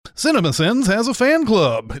CinemaSins has a fan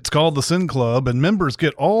club. It's called the Sin Club, and members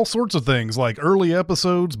get all sorts of things like early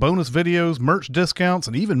episodes, bonus videos, merch discounts,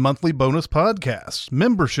 and even monthly bonus podcasts.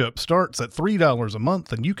 Membership starts at $3 a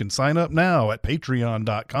month, and you can sign up now at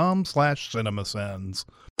patreon.com/CinemaSins.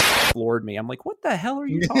 Floored me. I'm like, what the hell are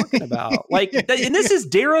you talking about? And this is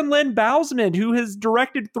Darren Lynn Bousman, who has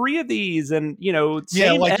directed 3 of these, and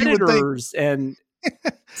same editors and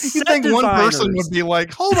you think one person would be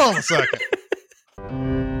like, hold on a second.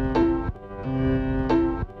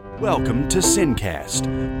 Welcome to Sincast,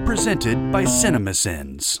 presented by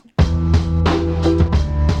CinemaSins.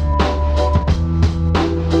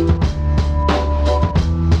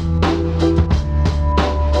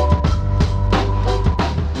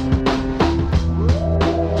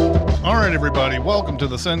 All right, everybody, welcome to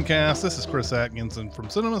the Sincast. This is Chris Atkinson from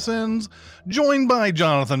CinemaSins, joined by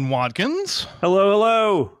Jonathan Watkins. Hello,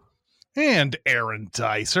 hello. And Aaron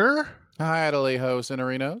Dicer. Hi, Adalejo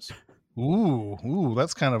Cinerinos. Ooh,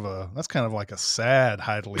 that's kind of like a sad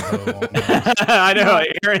Hidely-ho. I know.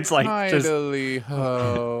 Aaron's like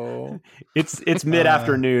Hidely-ho. It's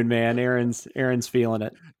mid-afternoon, man. Aaron's feeling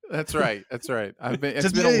it. That's right. It's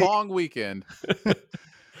been a long weekend.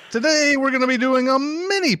 Today we're going to be doing a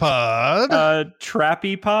mini pod.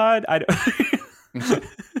 Trappy pod? I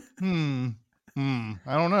don't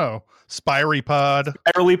know. Spirally pod.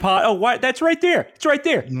 Spirally pod. Oh, what? That's right there. It's right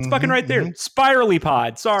there. It's fucking right there. Spirally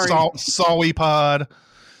pod. Sorry. Sawy pod.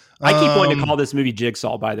 I keep wanting to call this movie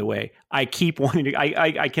Jigsaw, by the way. I keep wanting to.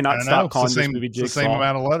 I cannot stop calling this movie Jigsaw. It's the same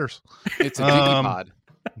amount of letters. It's a Jiggy pod.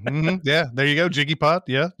 Yeah, there you go. Jiggy pod.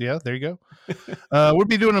 Yeah, there you go. We'll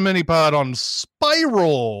be doing a mini pod on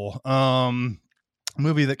Spiral.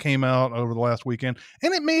 Movie that came out over the last weekend,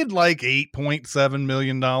 and it made like $8.7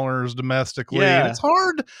 million domestically. Yeah. And it's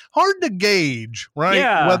hard to gauge, right?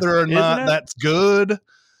 Yeah. Whether or not that's good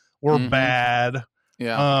or bad.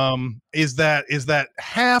 Yeah. Is that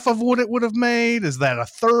half of what it would have made? Is that a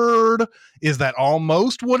third? Is that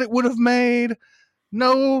almost what it would have made?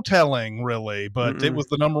 No telling, really, but It was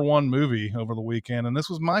the number one movie over the weekend, and this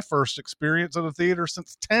was my first experience at a theater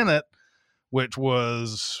since Tenet, which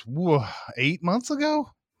was 8 months ago,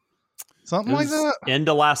 something like that. End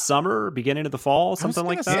of last summer, beginning of the fall, something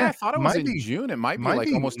like that. Yeah, I thought it was in June. It might be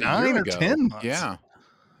like almost 9 or 10 months. Yeah,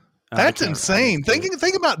 that's insane. Think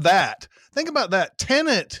about that. Think about that.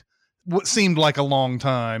 Tenet, what seemed like a long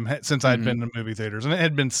time since I'd been to movie theaters, and it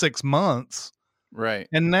had been 6 months. Right.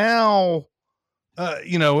 And now,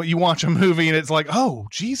 you watch a movie and it's like, oh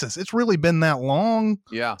Jesus, it's really been that long.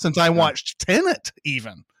 Yeah. Since I watched Tenet,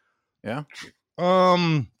 even. Yeah.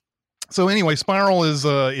 So anyway, Spiral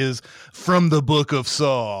is from the Book of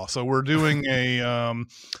Saw. So we're doing a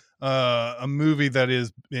movie that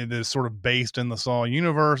is sort of based in the Saw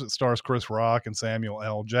universe. It stars Chris Rock and Samuel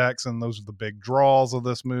L. Jackson. Those are the big draws of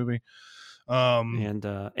this movie. And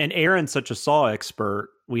Aaron's such a Saw expert.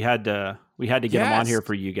 We had to get him on here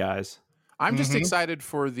for you guys. I'm just excited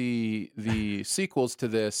for the sequels to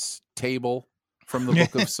this Table from the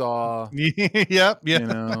Book of Saw. Yep.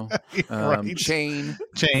 Right. Chain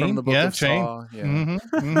from the Book of Chain. Saw. Yeah.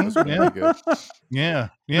 Those are really good. Yeah.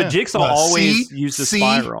 But Jigsaw always uses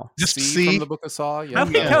Spiral. Just C from the Book of Saw. Yeah. I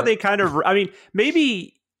think how they kind of,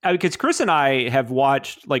 maybe because Chris and I have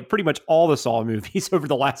watched like pretty much all the Saw movies over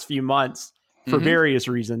the last few months for various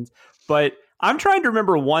reasons, but I'm trying to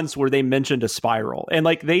remember once where they mentioned a spiral, and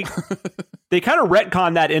like they kind of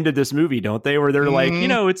retcon that into this movie, don't they? Where they're like,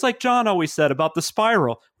 it's like John always said about the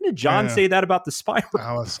spiral. When did John say that about the spiral?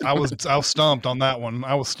 I was stumped on that one.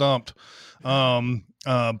 I was stumped. So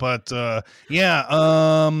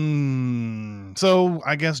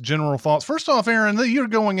I guess general thoughts. First off, Aaron, you're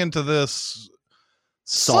going into this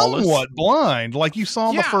somewhat blind. Like you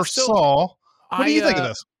saw the first Saw. What do you think of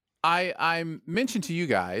this? I mentioned to you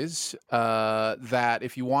guys that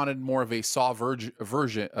if you wanted more of a Saw version,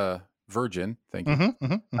 thank you,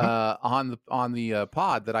 on the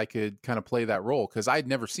pod, that I could kind of play that role, because I'd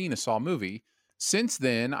never seen a Saw movie. Since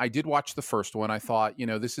then, I did watch the first one. I thought,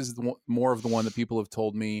 this is more of the one that people have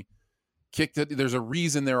told me kicked it. There's a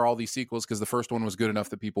reason there are all these sequels, because the first one was good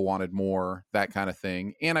enough that people wanted more, that kind of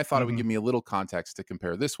thing. And I thought it would give me a little context to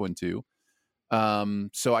compare this one to.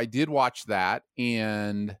 So I did watch that,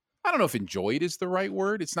 and I don't know if enjoyed is the right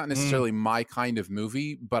word. It's not necessarily my kind of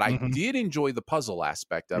movie, but I did enjoy the puzzle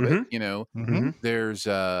aspect of it. There's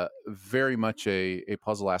very much a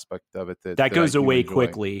puzzle aspect of it that goes away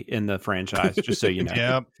quickly in the franchise, just so you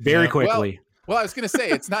know. Very quickly. Well, I was going to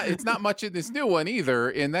say it's not much in this new one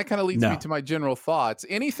either, and that kind of leads me to my general thoughts.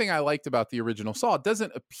 Anything I liked about the original Saw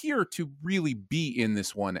doesn't appear to really be in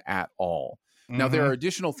this one at all. Now, there are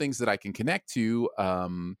additional things that I can connect to.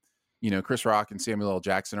 Chris Rock and Samuel L.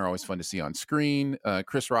 Jackson are always fun to see on screen.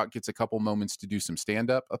 Chris Rock gets a couple moments to do some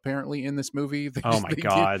stand-up apparently in this movie.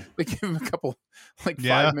 God. They give him a couple 5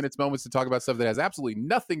 minutes moments to talk about stuff that has absolutely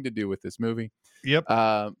nothing to do with this movie. Yep.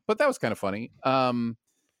 But that was kind of funny. And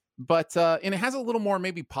it has a little more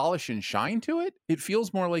maybe polish and shine to it. It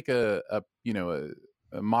feels more like a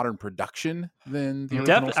modern production than the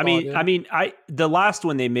original Saw did. The last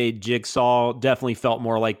one they made, Jigsaw, definitely felt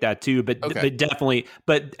more like that too. But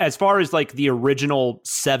but as far as like the original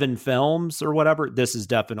 7 films or whatever, this is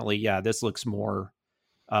definitely this looks more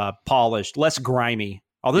polished, less grimy.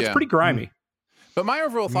 Although it's pretty grimy. But my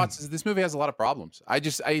overall thoughts is this movie has a lot of problems.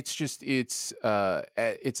 It's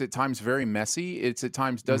at times very messy. It's at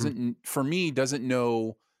times doesn't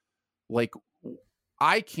know, like,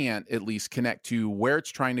 I can't at least connect to where it's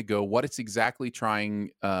trying to go, what it's exactly trying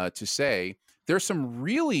to say. There's some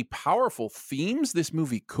really powerful themes this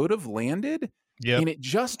movie could have landed, and it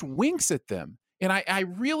just winks at them. And I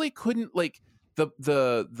really couldn't, like,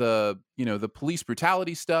 the police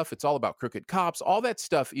brutality stuff. It's all about crooked cops. All that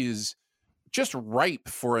stuff is just ripe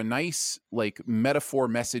for a nice, like, metaphor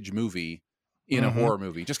message movie in a horror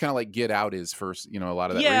movie. Just kind of like Get Out is first, a lot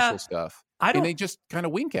of that racial stuff. And they just kind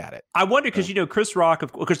of wink at it. I wonder because Chris Rock,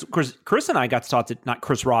 of course, Chris and I got to talk to not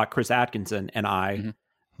Chris Rock, Chris Atkinson, and I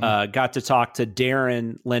got to talk to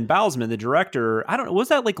Darren Lynn Bousman, the director. I don't know, was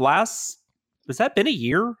that been a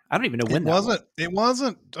year? I don't even know when. It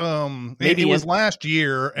wasn't. Maybe it was last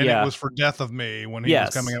year, and it was for Death of Me when he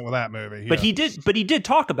was coming out with that movie. But he did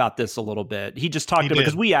talk about this a little bit. He just talked about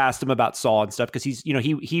because we asked him about Saw and stuff because he's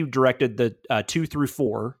he directed the 2 through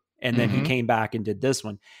 4, and then he came back and did this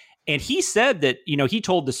one. And he said that, he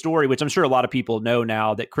told the story, which I'm sure a lot of people know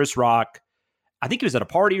now, that Chris Rock, I think he was at a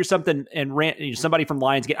party or something and ran somebody from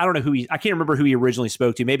Lionsgate. I don't know I can't remember who he originally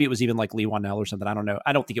spoke to. Maybe it was even like Lee Whannell or something. I don't know.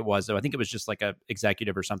 I don't think it was, though. I think it was just like a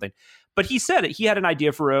executive or something. But he said he had an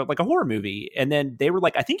idea for a horror movie. And then they were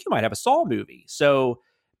like, I think you might have a Saw movie. So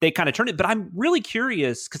they kind of turned it. But I'm really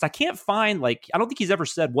curious because I can't find, I don't think he's ever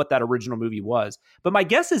said what that original movie was. But my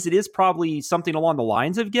guess is it is probably something along the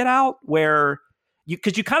lines of Get Out, where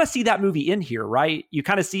because you kind of see that movie in here, right? You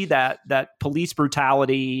kind of see that police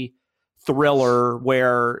brutality thriller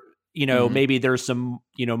where, maybe there's some,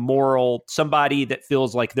 moral, somebody that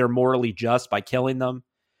feels like they're morally just by killing them.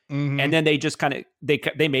 And then they just kind of,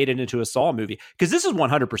 they made it into a Saw movie. Because this is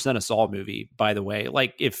 100% a Saw movie, by the way.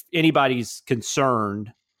 Like, if anybody's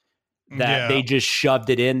concerned that they just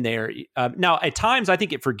shoved it in there. Now, at times, I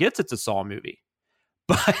think it forgets it's a Saw movie.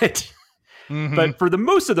 But... But for the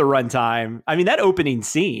most of the runtime, I mean, that opening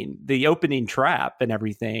scene, the opening trap and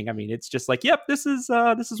everything, I mean, it's just like, yep, this is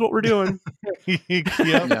what we're doing.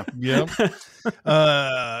 Yep.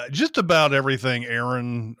 Just about everything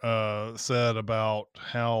Aaron said about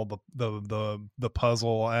how the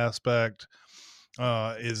puzzle aspect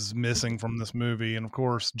is missing from this movie. And of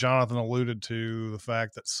course, Jonathan alluded to the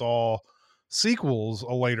fact that Saw sequels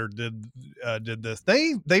later did this.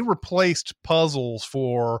 They replaced puzzles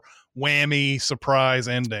for whammy surprise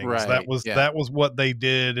endings. Right, that was what they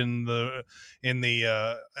did in the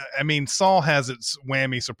I mean, Saw has its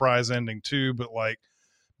whammy surprise ending too, but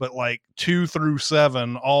 2 through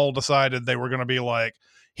 7 all decided they were going to be like,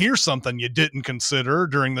 here's something you didn't consider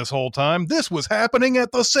during this whole time. This was happening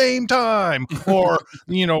at the same time, or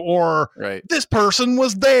right. This person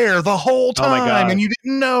was there the whole time and you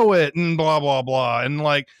didn't know it, and blah blah blah, and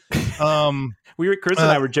Chris and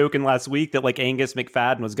I were joking last week that Angus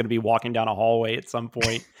McFadden was going to be walking down a hallway at some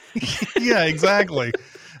point. Yeah, exactly.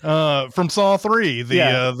 From Saw 3,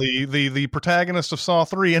 the protagonist of Saw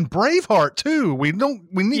 3 and Braveheart too. We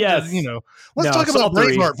need to, let's talk about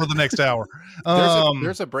Braveheart for the next hour.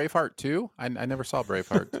 There's a Braveheart 2. I never saw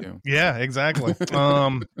Braveheart 2. Yeah, exactly. It's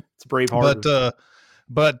Braveheart. The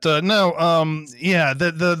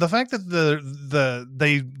fact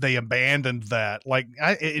that they abandoned that,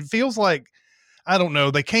 it feels like, I don't know,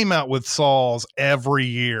 they came out with Saws every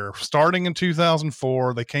year. Starting in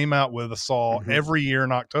 2004, they came out with a Saw every year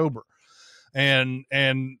in October. And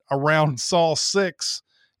around Saw 6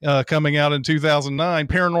 coming out in 2009,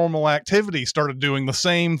 Paranormal Activity started doing the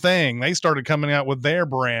same thing. They started coming out with their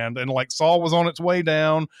brand, and Saw was on its way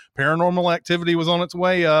down, Paranormal Activity was on its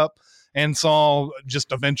way up, and Saw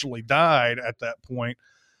just eventually died at that point.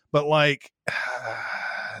 But I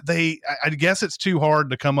guess it's too hard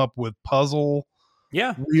to come up with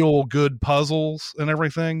real good puzzles and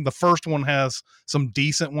everything. The first one has some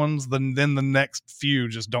decent ones, then the next few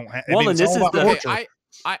just don't have. Well, and this is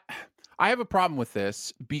I have a problem with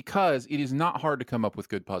this because it is not hard to come up with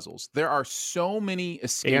good puzzles. There are so many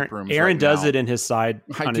escape rooms. Aaron right does now. it in his side.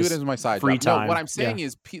 I do it as my side free job. time. No, what I'm saying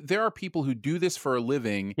is there are people who do this for a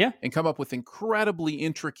living and come up with incredibly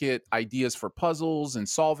intricate ideas for puzzles and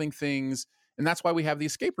solving things. And that's why we have the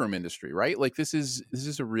escape room industry, right? Like this is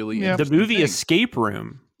a really the movie thing. Escape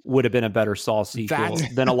Room would have been a better Saw sequel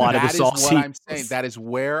than a lot of the Saw sequels. That is what I'm saying. That is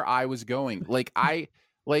where I was going. I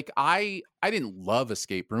didn't love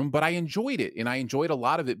Escape Room, but I enjoyed it, and I enjoyed a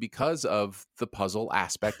lot of it because of the puzzle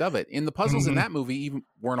aspect of it. And the puzzles in that movie even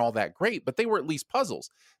weren't all that great, but they were at least puzzles.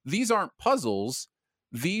 These aren't puzzles.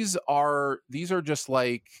 These are just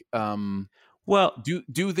like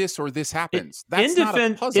do this or this happens. That's not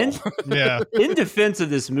a puzzle. In defense of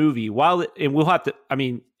this movie, and we'll have to, I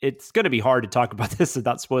mean, it's going to be hard to talk about this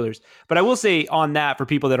without spoilers, but I will say on that for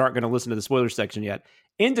people that aren't going to listen to the spoiler section yet,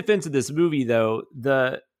 in defense of this movie though,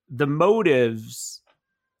 the motives,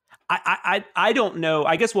 I don't know.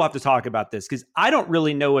 I guess we'll have to talk about this because I don't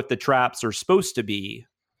really know if the traps are supposed to be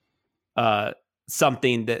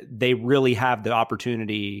something that they really have the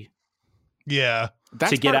opportunity to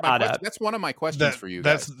get out of. That's one of my questions for you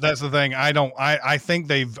guys. That's the thing. I think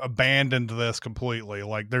they've abandoned this completely.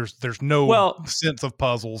 Like there's no sense of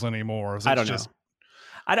puzzles anymore. I don't know.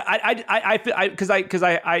 Because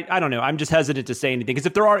I don't know. I'm just hesitant to say anything because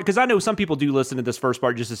if there are, because I know some people do listen to this first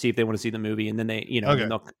part just to see if they want to see the movie, and then they, Okay.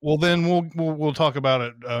 Well, then we'll talk about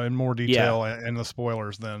it in more detail and the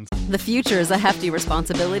spoilers then. The future is a hefty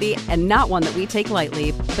responsibility and not one that we take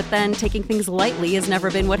lightly. But then taking things lightly has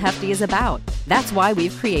never been what Hefty is about. That's why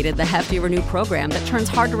we've created the Hefty Renew program that turns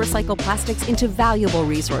hard to recycle plastics into valuable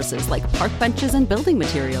resources like park benches and building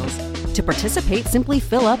materials. To participate, simply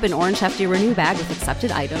fill up an orange Hefty Renew bag with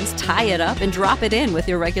accepted items, tie it up, and drop it in with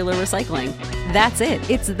your regular recycling. That's it.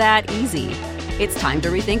 It's that easy. It's time to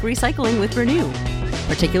rethink recycling with Renew.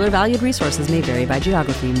 Particular valued resources may vary by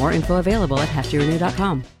geography. More info available at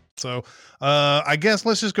heftyrenew.com. So I guess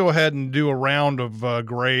let's just go ahead and do a round of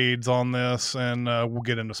grades on this, and we'll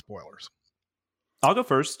get into spoilers. I'll go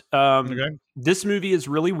first. Okay. This movie is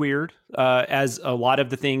really weird, as a lot of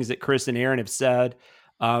the things that Chris and Aaron have said.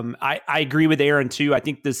 I agree with Aaron too. I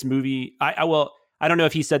think this movie, I don't know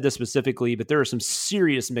if he said this specifically, but there are some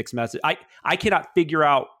serious mixed messages. I cannot figure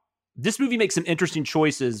out, this movie makes some interesting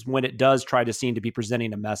choices when it does try to seem to be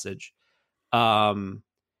presenting a message.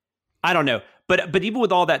 I don't know, but even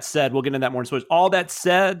with all that said, we'll get into that more in spoilers. All that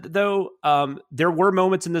said though, there were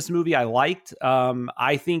moments in this movie I liked.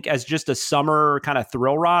 I think as just a summer kind of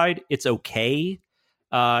thrill ride, it's okay.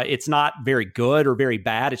 It's not very good or very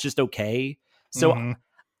bad. It's just okay. So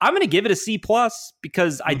I'm going to give it a C+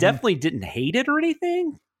 because I definitely didn't hate it or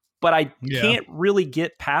anything, but I can't really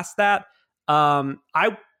get past that.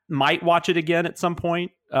 I might watch it again at some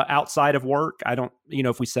point outside of work. I don't,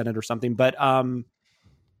 if we send it or something, but, and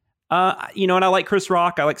I like Chris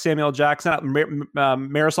Rock. I like Samuel L. Jackson.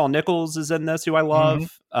 Marisol Nichols is in this, who I love.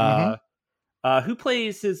 Who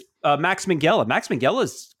plays his Max Minghella? Max Minghella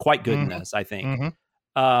is quite good in this, I think.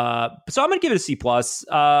 So I'm going to give it a C+.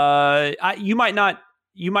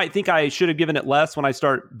 You might think I should have given it less when I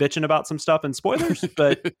start bitching about some stuff and spoilers,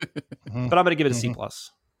 but I'm going to give it a C+.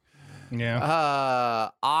 Yeah.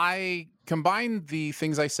 I combined the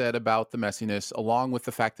things I said about the messiness along with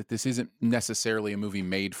the fact that this isn't necessarily a movie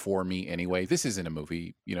made for me anyway. This isn't a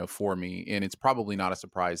movie, for me, and it's probably not a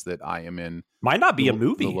surprise that I am in. Might not be a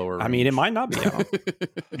movie. I mean, it might not be.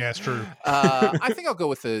 Yeah, it's true. I think I'll go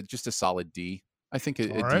with just a solid D. I think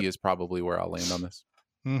a D is probably where I'll land on this.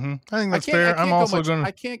 I think that's fair.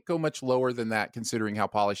 I can't go much lower than that, considering how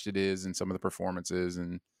polished it is and some of the performances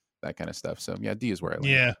and that kind of stuff. So yeah, D is where I land.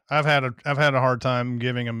 Yeah, I've had a hard time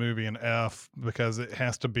giving a movie an F because it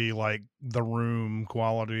has to be like The Room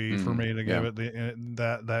quality for me to give it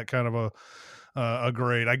that kind of a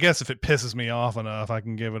grade. I guess if it pisses me off enough, I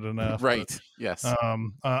can give it an F. Right. But, yes.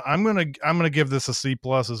 I'm gonna give this a C+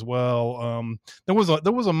 as well. There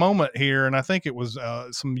was a moment here, and I think it was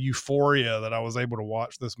some euphoria that I was able to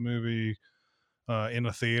watch this movie in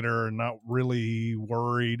a theater and not really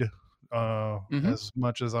worried as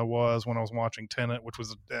much as I was when I was watching Tenet, which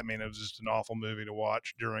was, it was just an awful movie to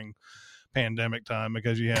watch during pandemic time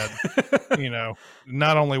because you had,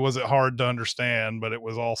 not only was it hard to understand, but it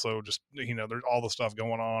was also just, there's all the stuff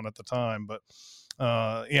going on at the time. But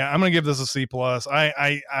I'm going to give this a C+.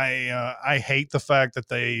 I hate the fact that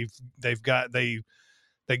they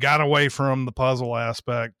got away from the puzzle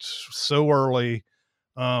aspect so early.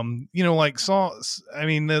 Like Saw,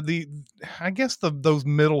 I guess those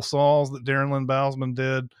middle Saws that Darren Lynn Bousman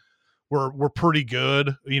did were pretty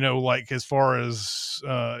good, like as far as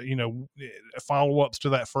follow-ups to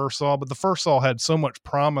that first Saw, but the first Saw had so much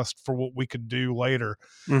promise for what we could do later.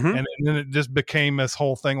 And then it just became this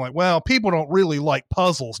whole thing like, well, people don't really like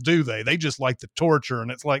puzzles, do they? They just like the torture.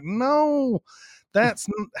 And it's like, no, that's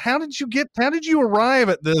how did you arrive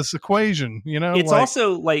at this equation? It's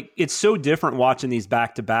also like, it's so different watching these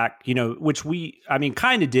back to back, which we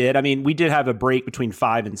kind of did. We did have a break between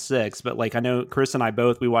 5 and 6, but like, I know Chris and I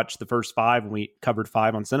both, we watched the first 5 and we covered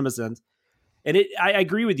 5 on CinemaSins. And I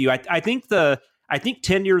agree with you. I think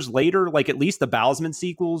 10 years later, like at least the Bowsman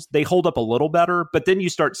sequels, they hold up a little better, but then you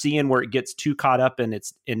start seeing where it gets too caught up in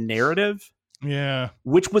narrative. Yeah.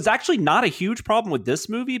 Which was actually not a huge problem with this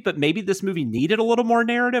movie, but maybe this movie needed a little more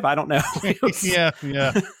narrative. I don't know. Yeah.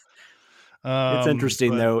 It's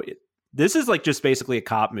interesting though. This is like just basically a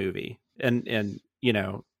cop movie. And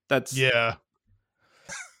that's. Yeah.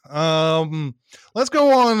 Let's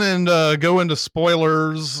go on and go into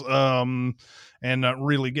spoilers and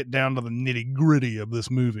really get down to the nitty gritty of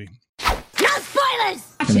this movie.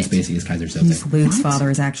 Kevin Spacey is Kaiser Soze. Miss Luke's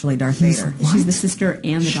father is actually Darth Vader. She's the sister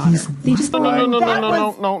and the daughter. They just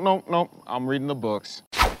No. I'm reading the books.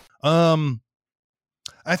 They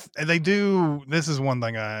do. This is one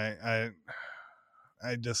thing I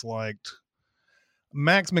disliked.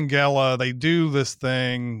 Max Minghella. They do this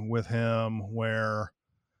thing with him where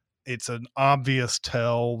it's an obvious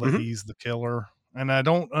tell that he's the killer, and I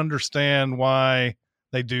don't understand why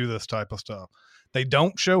they do this type of stuff. They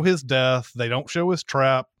don't show his death. They don't show his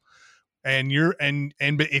trap. And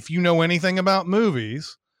but if you know anything about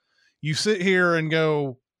movies, you sit here and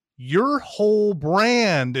go, your whole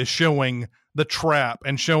brand is showing the trap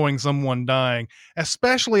and showing someone dying,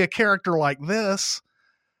 especially a character like this.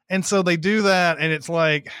 And so they do that. And it's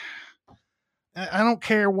like, I don't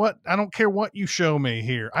care what you show me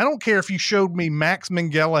here. I don't care if you showed me Max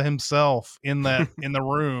Minghella himself in the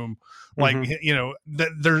room. Like,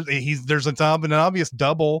 there's an obvious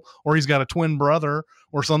double, or he's got a twin brother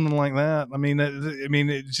or something like that.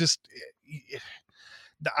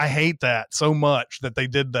 I hate that so much that they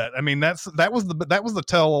did that. That was the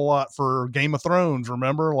tell a lot for Game of Thrones.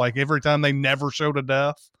 Remember, like every time they never showed a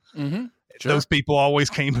death, those people always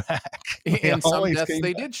came back. And some deaths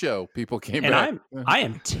they did show, people came back. I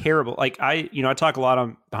am terrible. Like I talk a lot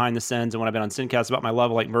on behind the scenes and when I've been on Sincast about my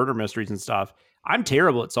love of like murder mysteries and stuff. I'm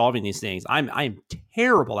terrible at solving these things. I'm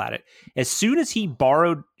terrible at it. As soon as he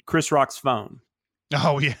borrowed Chris Rock's phone.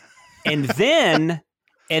 Oh yeah. and then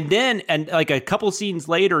like a couple scenes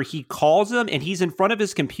later, he calls him and he's in front of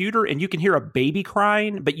his computer and you can hear a baby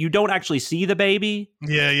crying, but you don't actually see the baby.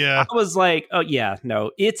 Yeah. I was like, oh yeah, no,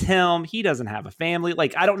 it's him. He doesn't have a family.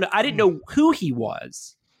 Like, I don't know. I didn't know who he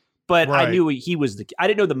was, but right. I knew he was I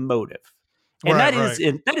didn't know the motive. And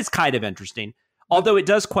that is kind of interesting. Although it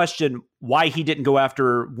does question why he didn't go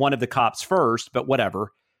after one of the cops first, but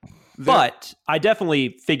whatever. But I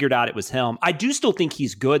definitely figured out it was him. I do still think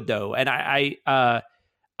he's good though. And I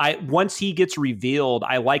once he gets revealed,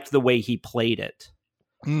 I liked the way he played it.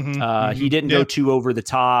 He didn't go too over the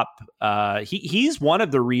top. He's one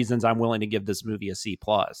of the reasons I'm willing to give this movie a C+.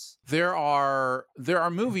 There are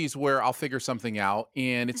movies where I'll figure something out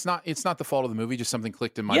and it's not the fault of the movie, just something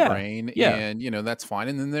clicked in my brain and that's fine.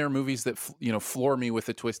 And then there are movies that floor me with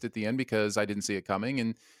a twist at the end because I didn't see it coming.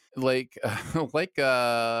 And the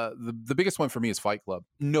biggest one for me is Fight Club.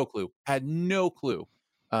 No clue. Had no clue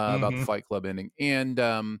about the Fight Club ending. And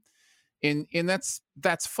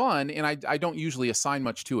that's fun, and I don't usually assign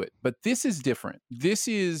much to it, but this is different. This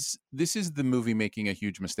is the movie making a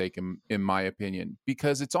huge mistake in my opinion,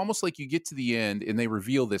 because it's almost like you get to the end and they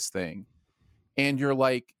reveal this thing, and you're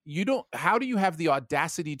like, how do you have the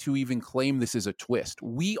audacity to even claim this is a twist?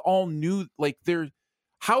 We all knew, like,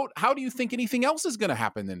 how do you think anything else is going to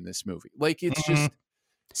happen in this movie? Like, it's just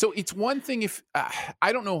so it's one thing if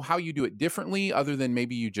I don't know how you do it differently, other than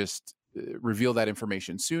maybe you just reveal that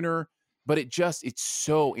information sooner. But it's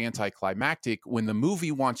so anticlimactic when the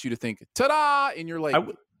movie wants you to think, ta-da! And you're like,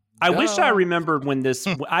 I wish I remembered when this,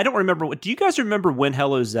 I don't remember. Do you guys remember when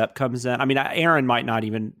Hello Zep comes in? I mean, Aaron might not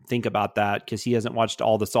even think about that because he hasn't watched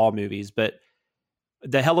all the Saw movies, but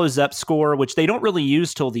the Hello Zep score, which they don't really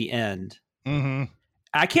use till the end.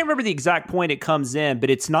 I can't remember the exact point it comes in,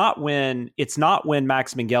 but it's not when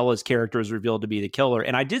Max Minghella's character is revealed to be the killer.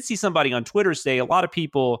 And I did see somebody on Twitter say a lot of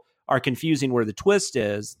people are confusing where the twist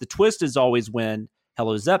is. The twist is always when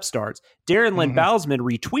Hello Zep starts. Darren Lynn Bousman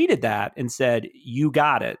retweeted that and said, you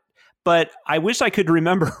got it. But I wish I could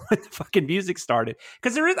remember when the fucking music started.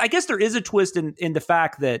 Because I guess there is a twist in the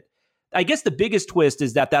fact that, I guess the biggest twist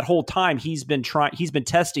is that whole time he's been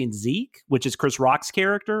testing Zeke, which is Chris Rock's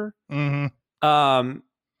character.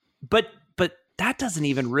 but that doesn't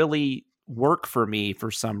even really work for me for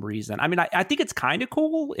some reason. I mean, I think it's kind of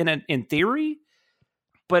cool in theory,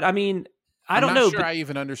 but I mean, I don't know. Sure, I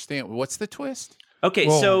even understand. What's the twist? Okay,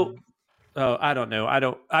 so I don't know.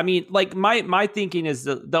 I mean, like my thinking is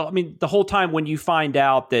the whole time when you find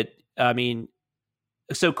out that, I mean,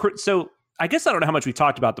 so I guess I don't know how much we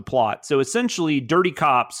talked about the plot. So essentially, dirty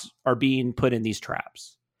cops are being put in these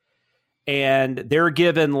traps, and they're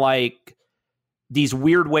given like these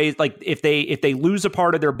weird ways. Like if they lose a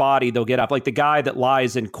part of their body, they'll get up. Like the guy that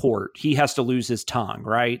lies in court, he has to lose his tongue,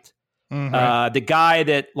 right? Mm-hmm. The guy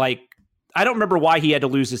that like, I don't remember why he had to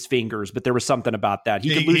lose his fingers, but there was something about that.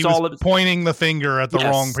 He could lose all of his pointing the finger at the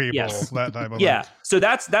wrong people. That type of thing. So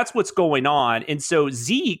that's what's going on. And so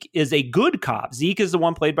Zeke is a good cop. Zeke is the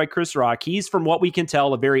one played by Chris Rock. He's, from what we can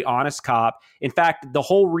tell, a very honest cop. In fact, the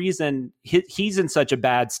whole reason he's in such a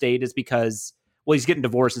bad state is because, well, he's getting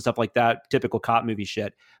divorced and stuff like that. Typical cop movie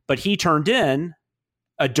shit. But he turned in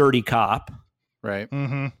a dirty cop. Right.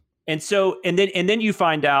 Mm-hmm. And so, and then you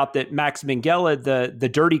find out that Max Minghella, the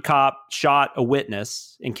dirty cop, shot a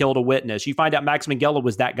witness and killed a witness. You find out Max Minghella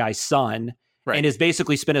was that guy's son, right, and has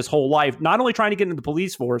basically spent his whole life not only trying to get into the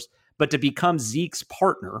police force, but to become Zeke's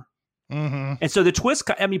partner. Mm-hmm. And so the twist,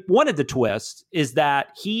 I mean, one of the twists is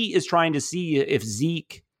that he is trying to see if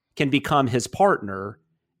Zeke can become his partner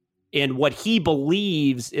in what he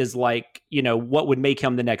believes is like, you know, what would make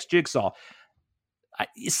him the next Jigsaw.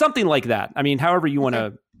 Something like that. I mean, however you want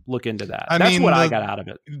to look into that. That's what I got out of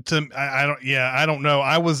it. I don't know.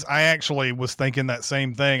 I actually was thinking that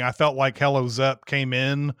same thing. I felt like Hello Zep came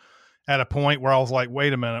in at a point where I was like,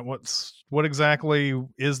 wait a minute, what exactly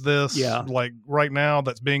is this? Like right now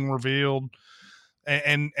that's being revealed.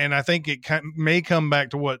 And I think it may come back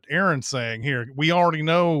to what Aaron's saying here. We already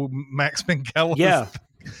know Max Minghella. Yeah.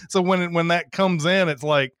 So when that comes in, it's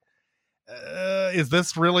like, is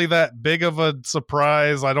this really that big of a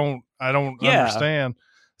surprise? I don't understand.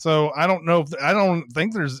 So I don't know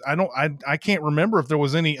I can't remember if there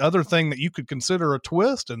was any other thing that you could consider a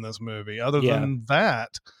twist in this movie other than that.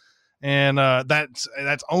 And that's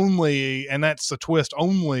a twist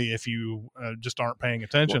only if you just aren't paying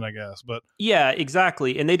attention, I guess. But yeah,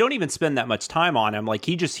 exactly. And they don't even spend that much time on him. Like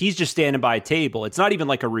he's just standing by a table. It's not even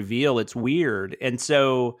like a reveal. It's weird. And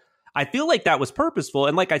so I feel like that was purposeful.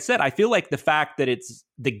 And like I said, I feel like the fact that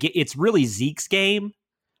it's really Zeke's game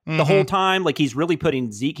the whole time. Like he's really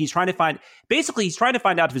putting Zeke, he's trying to find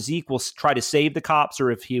out if Zeke will try to save the cops or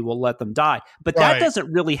if he will let them die. But that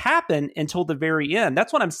doesn't really happen until the very end.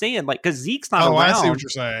 That's what I'm saying. Like, because Zeke's not around. I see what you're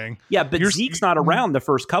saying. Yeah, but Zeke's not around the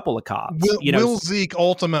first couple of cops. Will Zeke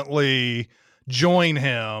ultimately join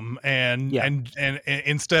him and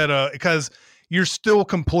instead of, because you're still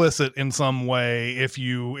complicit in some way if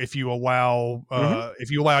you allow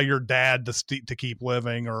your dad to keep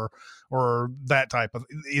living or that type of,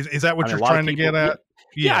 is that what you're trying to get at?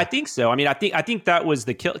 Yeah, I think so. I mean, I think that was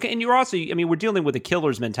the kill. And you're also, I mean, we're dealing with a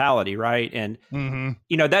killer's mentality, right? And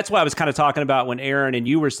you know, that's what I was kind of talking about when Aaron and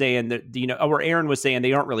you were saying that, you know, or Aaron was saying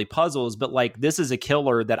they aren't really puzzles, but like this is a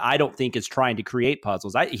killer that I don't think is trying to create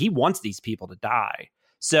puzzles. He wants these people to die.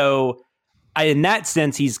 So in that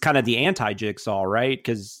sense, he's kind of the anti-Jigsaw, right?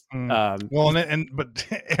 Because but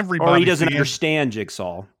everybody, or he doesn't understand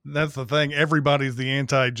Jigsaw. That's the thing. Everybody's the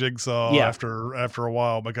anti-Jigsaw after a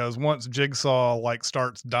while, because once Jigsaw like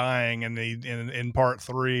starts dying and in part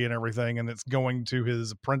 3 and everything, and it's going to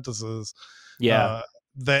his apprentices,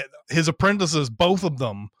 that his apprentices, both of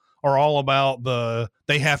them, are all about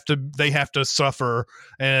they have to suffer,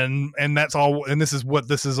 and that's all, and this is what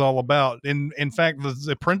this is all about. In fact,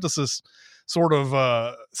 the apprentices sort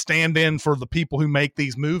of stand in for the people who make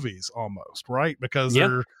these movies almost, right? Because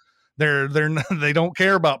they don't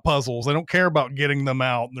care about puzzles, they don't care about getting them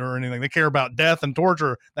out or anything. They care about death and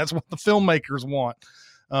torture. That's what the filmmakers want.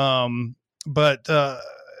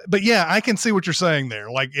 But yeah, I can see what you're saying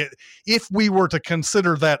there. Like if we were to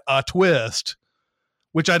consider that a twist,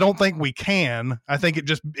 which I don't think we can, I think it's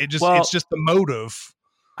just the motive.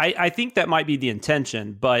 I think that might be the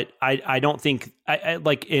intention, but I don't think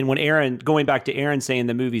when Aaron, going back to Aaron saying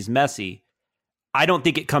the movie's messy, I don't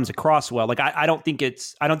think it comes across well. Like I don't think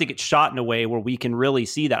it's shot in a way where we can really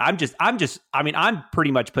see that. I'm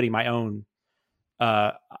pretty much putting my own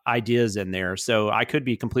ideas in there, so I could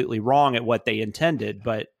be completely wrong at what they intended,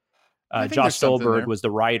 but Josh Stolberg was the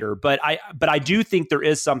writer. But I do think there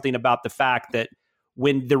is something about the fact that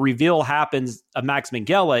when the reveal happens of Max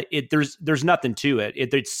Minghella, there's nothing to it.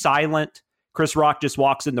 It's silent. Chris Rock just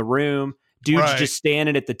walks in the room. Dude's just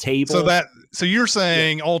standing at the table. So you're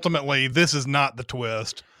saying ultimately this is not the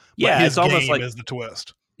twist. Yeah, his it's almost game like is the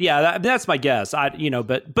twist. Yeah, that's my guess.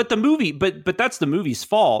 But the movie, but that's the movie's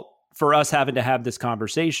fault. for us having to have this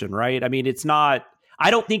conversation, right? I mean, I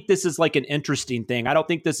don't think this is like an interesting thing. I don't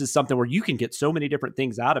think this is something where you can get so many different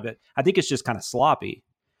things out of it. I think it's just kind of sloppy.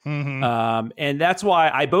 Mm-hmm. And that's why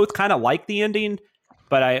I both kind of like the ending,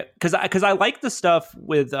 but because I like the stuff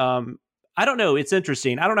with, I don't know. It's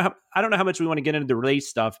interesting. I don't know how much we want to get into the race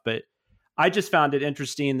stuff, but I just found it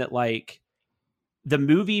interesting that like the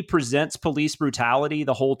movie presents police brutality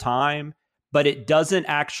the whole time, but it doesn't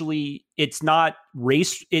actually, it's not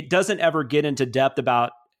race. It doesn't ever get into depth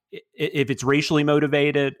about if it's racially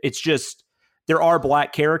motivated. It's just, there are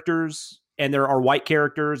black characters and there are white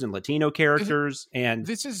characters and Latino characters. And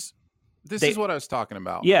this is what I was talking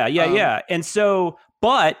about. Yeah. And so,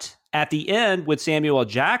 but at the end with Samuel L.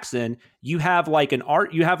 Jackson, you have like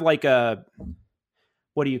a,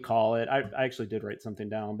 what do you call it? I actually did write something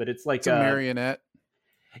down, but it's like it's a marionette.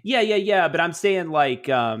 Yeah. But I'm saying like,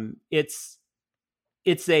 it's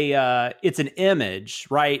an image,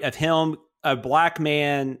 right, of him, a black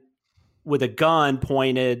man with a gun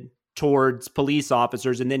pointed towards police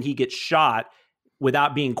officers, and then he gets shot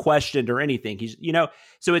without being questioned or anything. He's,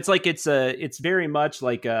 so it's like, it's very much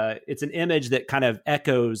like it's an image that kind of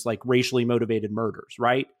echoes like racially motivated murders,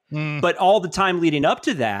 right? But all the time leading up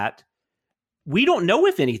to that, we don't know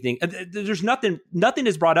if anything, there's nothing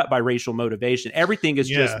is brought up by racial motivation. Everything is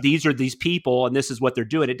just, these are these people and this is what they're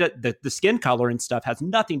doing. The skin color and stuff has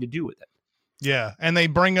nothing to do with it. Yeah. And they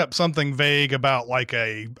bring up something vague about like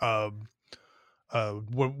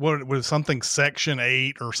what was something Section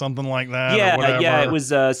 8 or something like that. Yeah. It was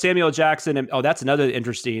Samuel Jackson. And that's another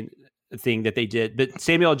interesting thing that they did. But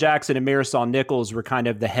Samuel Jackson and Marisol Nichols were kind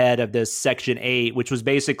of the head of this Section 8, which was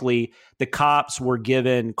basically the cops were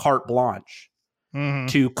given carte blanche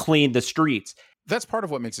to clean the streets. That's part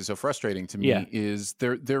of what makes it so frustrating to me is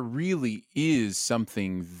there really is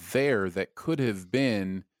something there that could have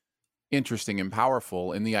been interesting and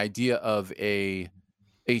powerful in the idea of a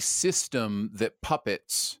system that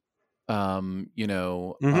puppets,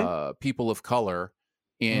 people of color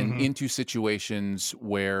into situations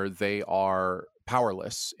where they are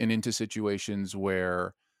powerless and into situations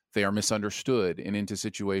where they are misunderstood and into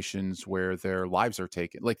situations where their lives are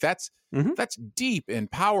taken. Like that's deep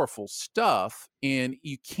and powerful stuff. And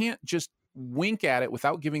you can't just wink at it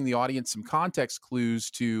without giving the audience some context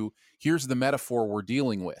clues to here's the metaphor we're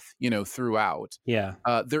dealing with, throughout. Yeah.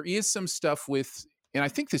 There is some stuff with, and I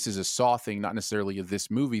think this is a Saw thing, not necessarily a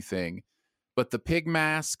this movie thing, but the pig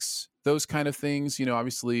masks, those kind of things,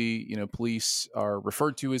 obviously, police are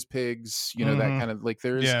referred to as pigs, that kind of like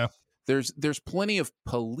there's plenty of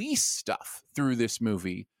police stuff through this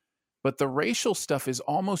movie, but the racial stuff is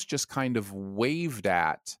almost just kind of waved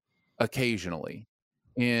at occasionally.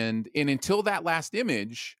 And until that last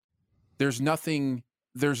image, there's nothing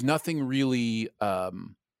really to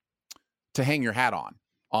hang your hat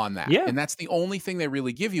on that. Yeah. And that's the only thing they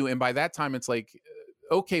really give you. And by that time, it's like,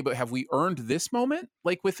 okay, but have we earned this moment?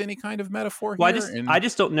 Like with any kind of metaphor here? Well, I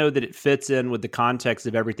just don't know that it fits in with the context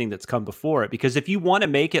of everything that's come before it. Because if you want to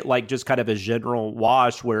make it like just kind of a general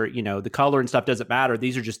wash where, the color and stuff doesn't matter.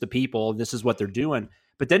 These are just the people and this is what they're doing.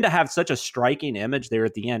 But then to have such a striking image there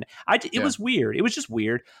at the end, it was weird. It was just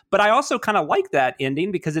weird. But I also kind of like that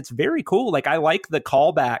ending because it's very cool. Like I like the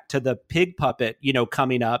callback to the pig puppet,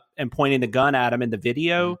 coming up and pointing the gun at him in the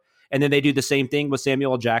video. And then they do the same thing with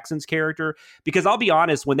Samuel L. Jackson's character. Because I'll be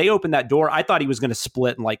honest, when they opened that door, I thought he was going to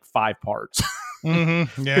split in like 5 parts.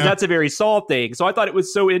 Because that's a very Saw thing. So I thought it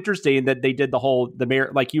was so interesting that they did the whole,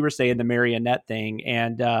 like you were saying, the marionette thing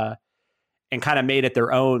and kind of made it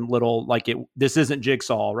their own little, like this isn't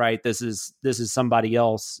Jigsaw, right? This is somebody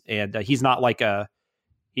else. And he's not like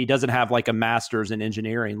he doesn't have like a master's in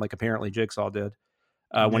engineering like apparently Jigsaw did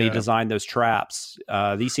when he designed those traps.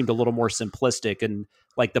 These seemed a little more simplistic and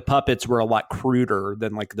like the puppets were a lot cruder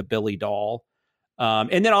than like the Billy doll.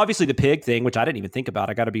 And then obviously the pig thing, which I didn't even think about.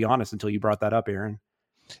 I got to be honest until you brought that up, Aaron.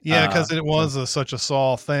 Yeah, because it was such a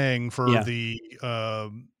Saw thing for the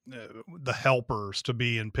helpers to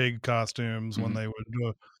be in pig costumes when they would do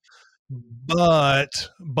it.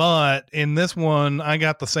 But in this one, I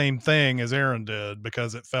got the same thing as Aaron did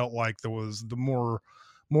because it felt like there was the more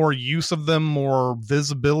use of them, more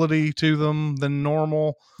visibility to them than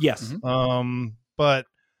normal. Yes. But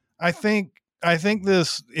I think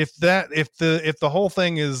this, if the whole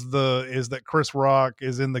thing is that Chris Rock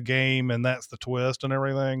is in the game and that's the twist and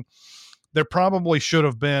everything, there probably should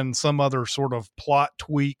have been some other sort of plot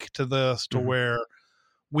tweak to this to where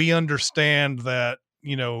we understand that,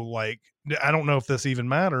 like, I don't know if this even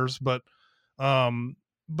matters, but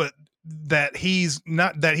that he's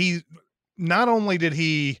not only did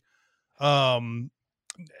he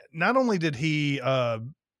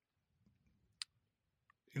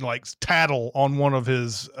like tattle on one of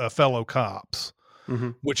his fellow cops,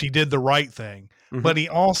 which he did the right thing. But he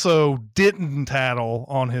also didn't tattle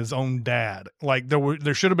on his own dad. Like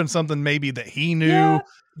there should have been something maybe that he knew about.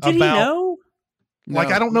 Did he know? Like,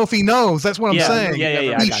 I don't know if he knows. That's what I'm saying.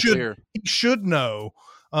 Yeah. He should know.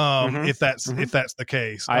 If that's the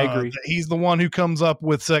case. I agree. He's the one who comes up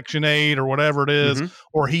with Section 8 or whatever it is,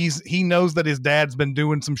 or he knows that his dad's been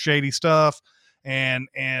doing some shady stuff, and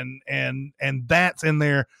that's in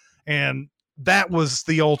there, and that was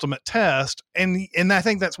the ultimate test, and I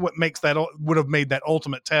think that's what would have made that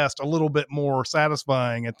ultimate test a little bit more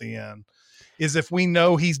satisfying at the end, is if we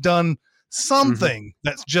know he's done something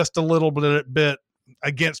that's just a little bit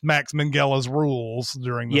against Max Minghella rules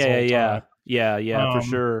during this whole time. Yeah, for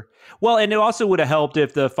sure. Well, and it also would have helped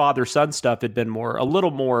if the father-son stuff had been a little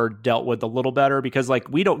more dealt with a little better, because like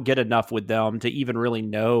we don't get enough with them to even really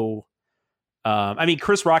know. I mean,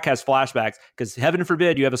 Chris Rock has flashbacks, because heaven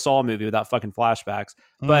forbid you have a Saw movie without fucking flashbacks.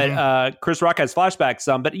 But Chris Rock has flashbacks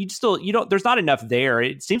some, but you don't. There's not enough there.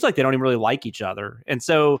 It seems like they don't even really like each other, and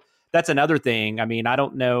so that's another thing. I mean, I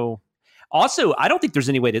don't know. Also, I don't think there's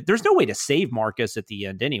no way to save Marcus at the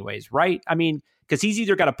end, anyways, right? I mean, because he's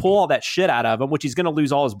either got to pull all that shit out of him, which he's going to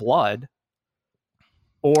lose all his blood,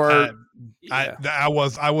 or I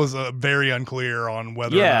was very unclear on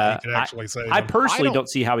whether or not he could actually save him. I personally don't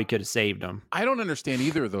see how he could have saved him. I don't understand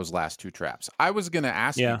either of those last two traps. I was going to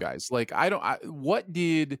ask you guys, like, what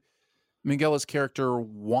did Minghella's character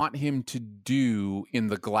want him to do in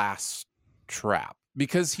the glass trap?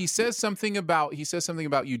 Because he says something about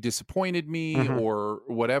you disappointed me or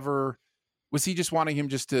whatever. Was he just wanting him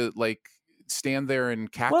just to like stand there and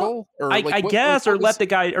cackle? Well, I guess, or let the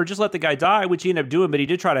guy die, which he ended up doing, but he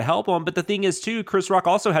did try to help him. But the thing is too, Chris Rock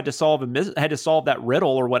also had to solve that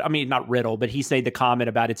riddle, or what? I mean, not riddle, but he said the comment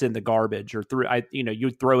about it's in the garbage, or you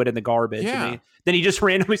throw it in the garbage. Yeah. Then he just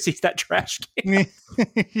randomly sees that trash can.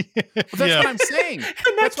 That's what I'm saying.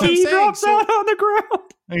 And that key drops out on the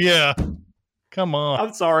ground. Yeah. Come on.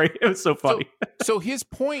 I'm sorry. It was so funny. So his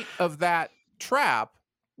point of that trap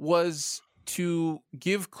was to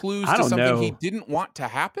give clues to something he didn't want to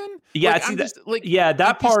happen. Yeah,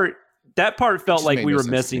 that part felt like we were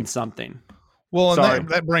missing something. Well, and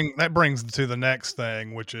that brings to the next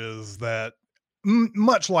thing, which is that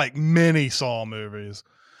much like many Saw movies,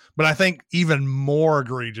 but I think even more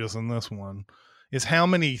egregious in this one, is how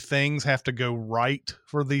many things have to go right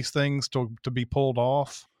for these things to be pulled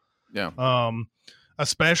off. Yeah.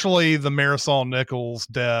 Especially the Marisol Nichols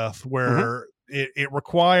death, where it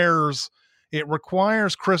requires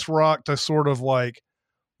Chris Rock to sort of like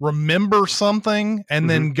remember something and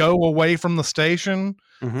then go away from the station,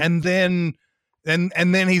 and then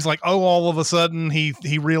he's like, oh, all of a sudden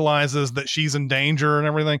he realizes that she's in danger and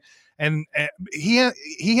everything, and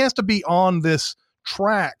he has to be on this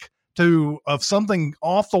track of something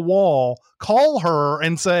off the wall, call her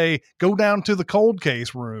and say, go down to the cold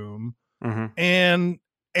case room, and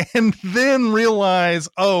then realize,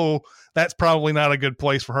 oh, that's probably not a good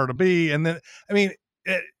place for her to be. And then, I mean,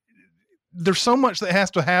 there's so much that has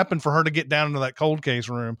to happen for her to get down into that cold case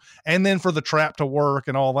room, and then for the trap to work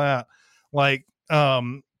and all that. Like,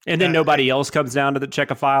 and then nobody else comes down to check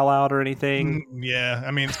a file out or anything. Yeah. I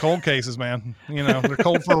mean, it's cold cases, man. You know, they're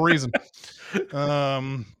cold for a reason.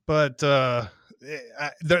 But there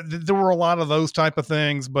were a lot of those type of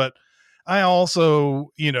things, but I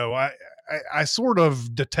also, you know, I sort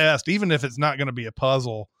of detest, even if it's not going to be a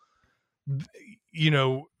puzzle, you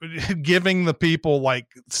know, giving the people like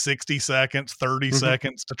 60 seconds, 30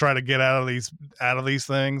 seconds to try to get out of these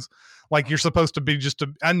things. Like, you're supposed to be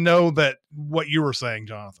I know that what you were saying,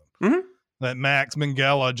 Jonathan, that Max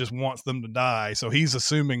Minghella just wants them to die. So he's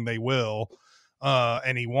assuming they will.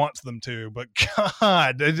 And he wants them to, but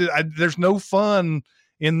God, there's no fun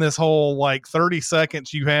in this whole like 30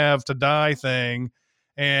 seconds you have to die thing.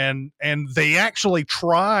 And they actually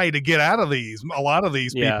try to get out of these. A lot of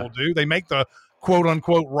these people do. They make the quote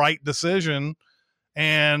unquote right decision,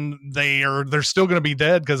 and they're still going to be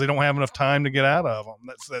dead because they don't have enough time to get out of them.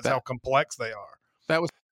 That's how complex they are. That was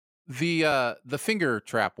the finger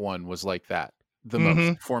trap one was like that the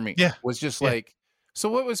most for me. Yeah. Was just like, so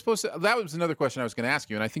what was supposed to, that was another question I was going to ask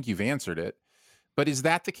you, and I think you've answered it. But is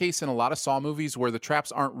that the case in a lot of Saw movies where the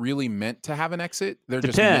traps aren't really meant to have an exit? They're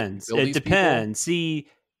just meant to kill these people? See,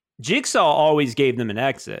 Jigsaw always gave them an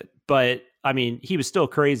exit, but I mean, he was still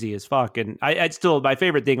crazy as fuck. And I'd still, my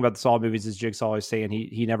favorite thing about the Saw movies is Jigsaw always saying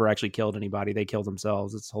he never actually killed anybody. They killed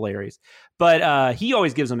themselves. It's hilarious. But he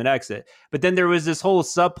always gives them an exit. But then there was this whole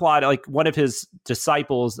subplot, like one of his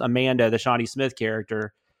disciples, Amanda, the Shawnee Smith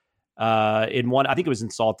character, in one, I think it was in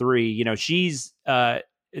Saw 3, you know, she's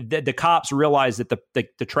the cops realize that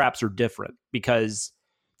the traps are different because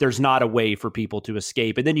there's not a way for people to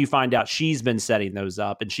escape. And then you find out she's been setting those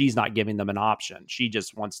up and she's not giving them an option. She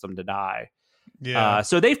just wants them to die. Yeah.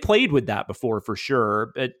 So they've played with that before for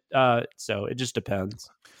sure. But so it just depends.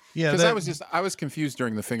 Yeah. Because I was confused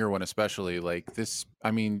during the finger one, especially like this. I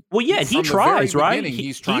mean, well, yeah, he tries, right?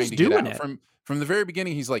 He's trying to get out. From the very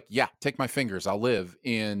beginning. He's like, yeah, take my fingers, I'll live.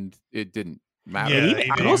 And it didn't matter.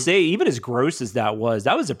 Yeah, I will say, even as gross as that was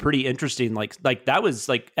a pretty interesting, like that was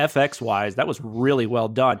like FX wise, that was really well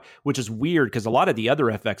done, which is weird because a lot of the other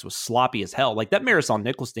FX was sloppy as hell. Like that Marisol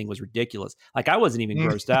Nichols thing was ridiculous. Like I wasn't even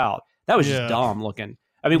grossed out. That was just dumb looking.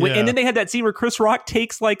 I mean, and then they had that scene where Chris Rock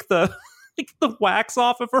takes like the wax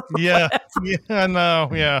off of her. Yeah, I know.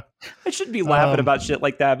 Yeah, I shouldn't be laughing about shit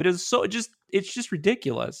like that, but it's just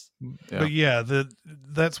ridiculous. Yeah. But yeah,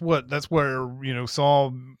 that's where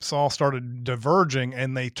Saw started diverging,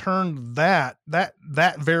 and they turned that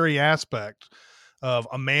very aspect of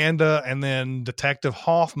Amanda and then Detective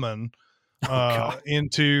Hoffman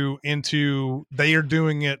into they are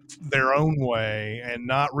doing it their own way and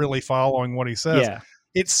not really following what he says. Yeah.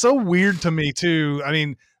 It's so weird to me too. I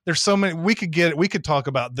mean, there's so many we could talk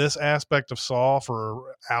about this aspect of Saw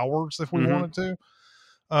for hours if we wanted to.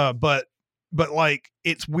 But like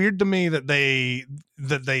it's weird to me that they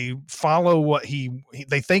follow what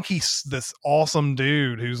they think he's this awesome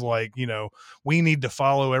dude who's like, we need to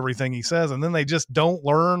follow everything he says, and then they just don't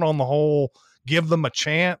learn on the whole give the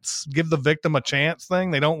victim a chance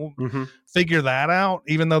thing. They don't figure that out,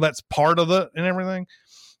 even though that's part of it and everything.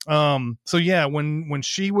 So yeah, when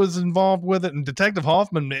she was involved with it and Detective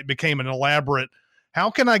Hoffman, it became an elaborate, how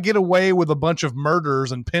can I get away with a bunch of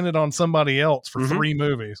murders and pin it on somebody else for 3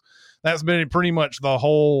 movies? That's been pretty much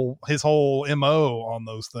his whole MO on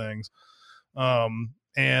those things.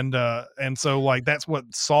 And so like, that's what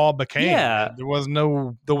Saw became. Yeah. There was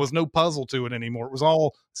no puzzle to it anymore. It was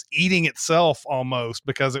all eating itself almost,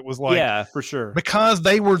 because it was like, yeah, for sure. Because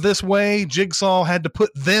they were this way, Jigsaw had to put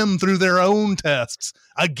them through their own tests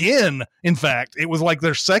again. In fact, it was like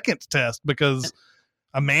their second test, because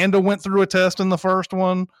Amanda went through a test in the first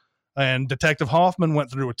one, and Detective Hoffman went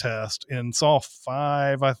through a test in Saw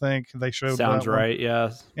 5. I think they showed. Sounds right.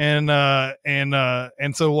 Yeah.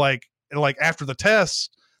 And so like after the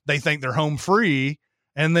test, they think they're home free.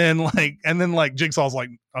 And then Jigsaw's like,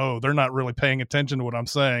 oh, they're not really paying attention to what I'm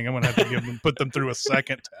saying. I'm going to have to put them through a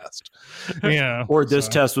second test. Yeah. Or this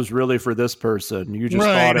test was really for this person. You just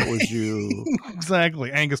thought it was you.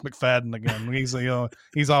 Exactly. Angus McFadden again.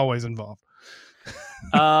 He's always involved.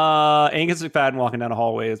 Angus McFadden walking down a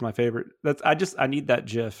hallway is my favorite. I need that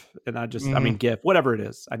GIF, and I mean GIF, whatever it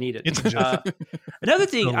is, I need it. It's a GIF. Another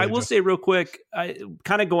thing totally I will say real quick,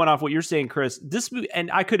 kind of going off what you're saying, Chris, this movie, and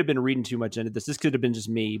I could have been reading too much into this. This could have been just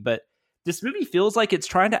me, but this movie feels like it's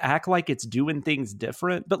trying to act like it's doing things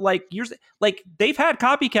different. But like they've had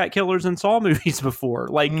copycat killers in Saw movies before.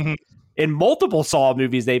 Like in multiple Saw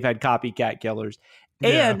movies, they've had copycat killers.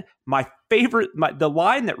 And my favorite, the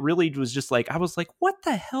line that really was just like, I was like, what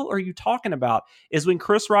the hell are you talking about? Is when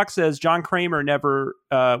Chris Rock says John Kramer never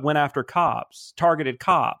went after targeted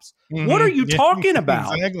cops. What are you talking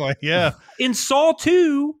about? Exactly. Yeah. In Saw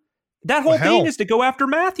 2, that whole thing is to go after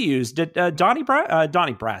Matthews, Donnie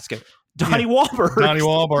Wahlberg. Donnie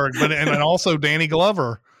Wahlberg, but and also Danny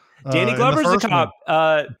Glover. Danny Glover's a cop.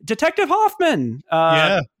 Detective Hoffman.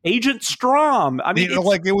 Agent Strom. I mean,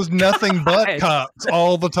 like it was nothing but cops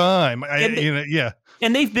all the time.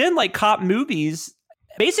 And they've been like cop movies.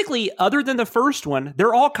 Basically, other than the first one,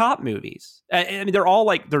 they're all cop movies. I mean, they're all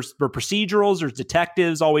like there's procedurals. There's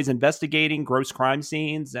detectives always investigating gross crime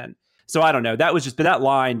scenes, and so I don't know. But that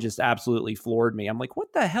line just absolutely floored me. I'm like,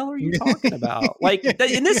 what the hell are you talking about?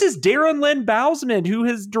 And this is Darren Lynn Bousman, who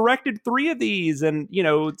has directed 3 of these, and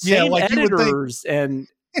same editors and.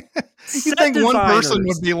 You think one person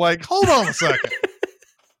would be like, hold on a second.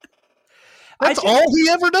 That's all he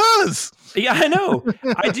ever does. Yeah, I know.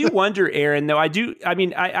 I do wonder, Aaron, though. I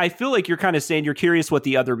feel like you're kind of saying you're curious what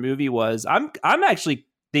the other movie was. I'm actually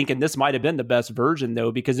thinking this might have been the best version,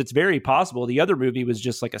 though, because it's very possible the other movie was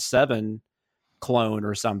just like a 7 clone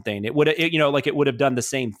or something. It would have done the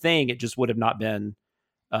same thing. It just would have not been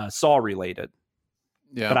Saw related.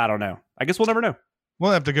 Yeah, but I don't know. I guess we'll never know.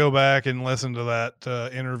 We'll have to go back and listen to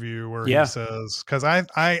that interview where he says, because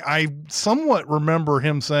I somewhat remember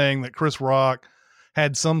him saying that Chris Rock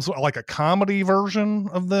had some sort of like a comedy version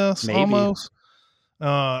of this. Maybe. Almost.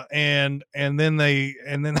 And then they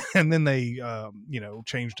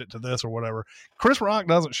changed it to this or whatever. Chris Rock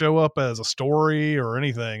doesn't show up as a story or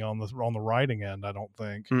anything on the writing end, I don't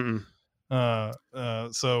think.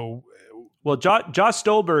 So Well, Josh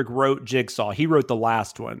Stolberg wrote Jigsaw. He wrote the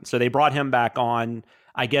last one, so they brought him back on.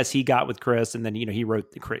 I guess he got with Chris, and then he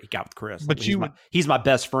got with Chris. But he's my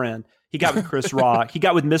best friend. He got with Chris Rock. He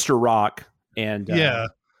got with Mr. Rock, and yeah.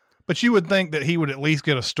 But you would think that he would at least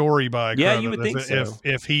get a story by you would think so.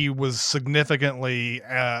 if he was significantly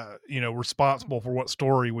responsible for what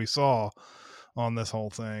story we saw on this whole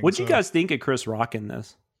thing. What'd you guys think of Chris Rock in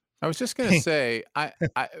this? I was just gonna say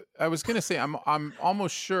I was gonna say I'm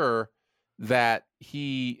almost sure that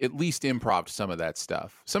he at least improv'd some of that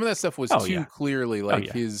stuff. Some of that stuff was too clearly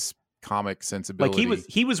his comic sensibility. Like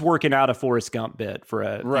he was working out a Forrest Gump bit for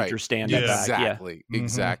a future stand-up act.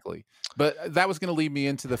 Exactly. But that was going to lead me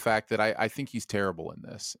into the fact that I think he's terrible in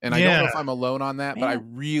this. And I don't know if I'm alone on that, but I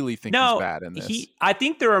really think he's bad in this. I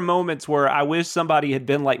think there are moments where I wish somebody had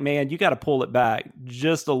been like, man, you got to pull it back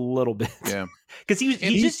just a little bit. Yeah. Because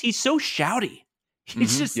he's so shouty.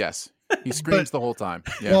 He's just... Yes. He screams the whole time.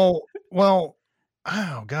 Yeah. Well,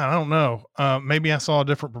 oh God, I don't know. Maybe I saw a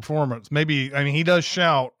different performance. He does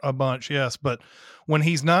shout a bunch, yes, but when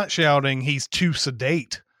he's not shouting, he's too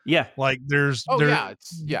sedate. Yeah. Like when they're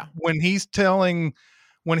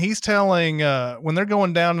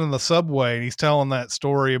going down in the subway and he's telling that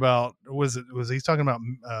story about, was he talking about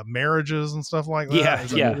marriages and stuff like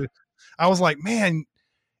that? Yeah. I was like, man,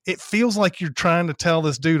 it feels like you're trying to tell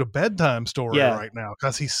this dude a bedtime story right now,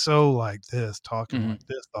 because he's so like this, talking like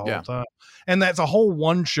this the whole time. And that's a whole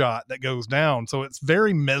one shot that goes down. So it's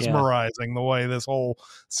very mesmerizing the way this whole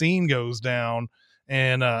scene goes down.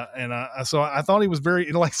 And so I thought he was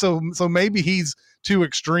very so maybe he's two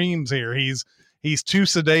extremes here. He's too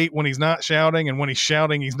sedate when he's not shouting, and when he's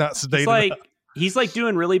shouting, he's not sedate. He's like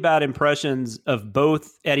doing really bad impressions of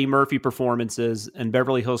both Eddie Murphy performances and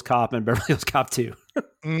Beverly Hills Cop and Beverly Hills Cop 2.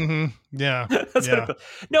 Mm-hmm. Yeah.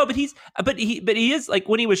 No, but he is like,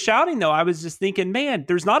 when he was shouting though, I was just thinking, man,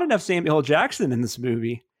 there's not enough Samuel L. Jackson in this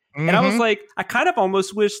movie. Mm-hmm. And I was like, I kind of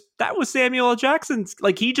almost wish that was Samuel L. Jackson's,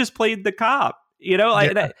 like he just played the cop,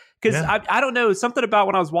 because I don't know, something about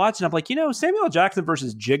when I was watching, I'm like, Samuel L. Jackson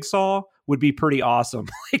versus Jigsaw would be pretty awesome.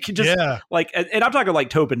 And I'm talking like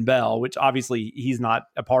Tobin Bell, which obviously he's not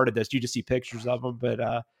a part of this. You just see pictures of him. But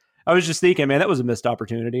I was just thinking, man, that was a missed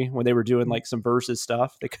opportunity when they were doing like some versus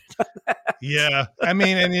stuff. They could have done that. Yeah. I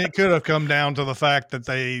mean, and it could have come down to the fact that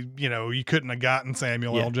they, you couldn't have gotten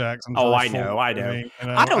Samuel L. Jackson. Oh, I know. I'm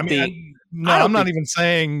not even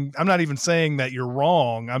saying that you're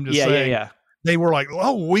wrong. I'm just saying. They were like,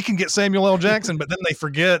 oh, we can get Samuel L. Jackson, but then they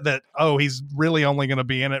forget that, he's really only going to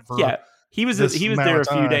be in it for he was there a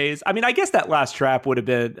few days. I mean, I guess that last trap would have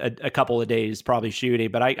been a couple of days probably shooting,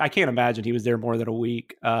 but I can't imagine he was there more than a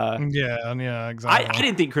week. Exactly. I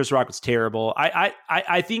didn't think Chris Rock was terrible.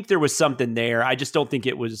 I think there was something there. I just don't think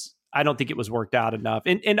it was worked out enough.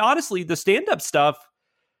 And honestly, the stand-up stuff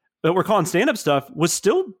that we're calling stand-up stuff was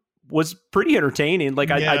pretty entertaining. Like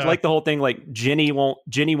I like the whole thing. Like Jenny won't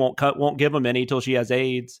give him any till she has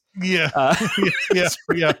AIDS. Yeah,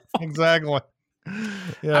 exactly.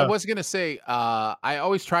 I was gonna say, I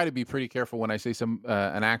always try to be pretty careful when I say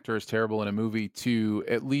an actor is terrible in a movie to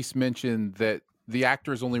at least mention that the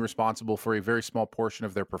actor is only responsible for a very small portion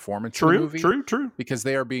of their performance in the movie. True. Because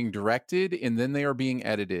they are being directed and then they are being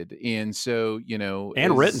edited, and so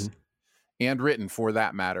written for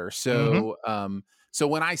that matter. So. So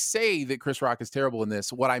when I say that Chris Rock is terrible in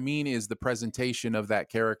this, what I mean is the presentation of that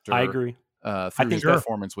character. I agree. Through his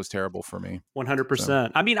performance was terrible for me. 100%. So.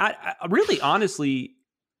 I mean, I really, honestly,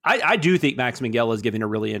 I do think Max Minghella is giving a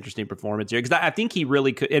really interesting performance here, because I think he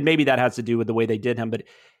really could, and maybe that has to do with the way they did him, but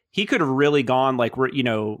he could have really gone like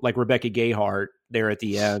Rebecca Gayheart there at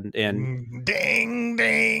the end, and ding,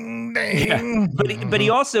 ding, ding. Yeah. But he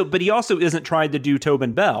also isn't trying to do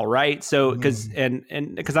Tobin Bell, right? So because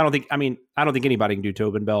because I don't think anybody can do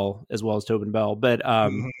Tobin Bell as well as Tobin Bell, but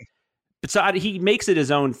so he makes it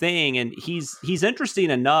his own thing, and he's interesting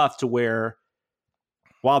enough to where,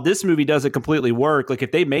 while this movie doesn't completely work, like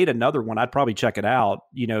if they made another one, I'd probably check it out,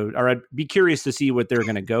 or I'd be curious to see what they're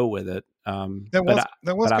going to go with it.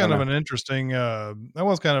 That was kind of an interesting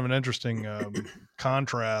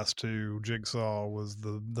contrast to Jigsaw, was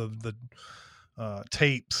the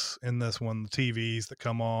tapes in this one, the TVs that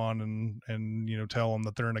come on and tell them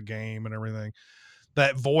that they're in a game and everything.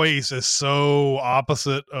 That voice is so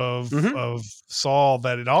opposite of Saw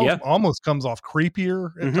that it almost comes off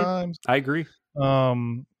creepier at times. I agree. So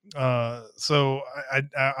I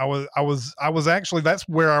was actually, that's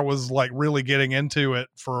where I was like really getting into it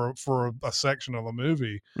for a section of the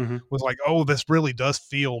movie, was like, oh, this really does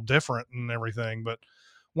feel different and everything. But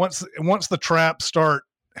once the traps start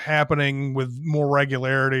happening with more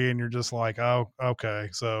regularity, and you're just like, oh, okay,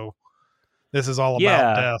 so this is all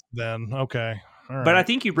about death then. Okay. All right. But I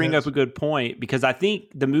think you bring up a good point, because I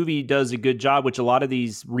think the movie does a good job, which a lot of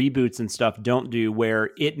these reboots and stuff don't do, where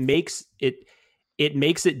it makes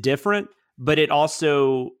it different, but it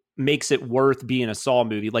also makes it worth being a Saw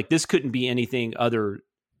movie. Like, this couldn't be anything other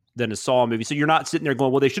than a Saw movie. So you're not sitting there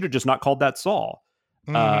going, well, they should have just not called that Saw.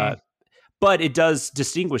 But it does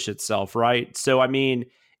distinguish itself, right? So, I mean,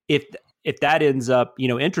 if that ends up,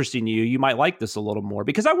 interesting you, you might like this a little more.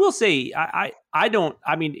 Because I will say,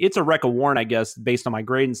 it's a wreck of Warren, I guess, based on my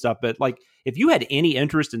grade and stuff. But like, if you had any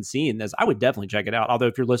interest in seeing this, I would definitely check it out. Although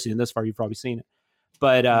if you're listening this far, you've probably seen it.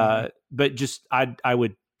 But just I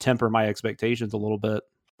would temper my expectations a little bit.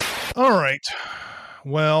 All right.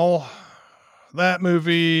 Well, that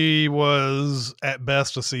movie was at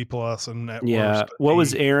best a C+ and at worst. What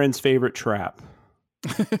was Aaron's favorite trap?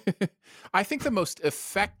 I think the most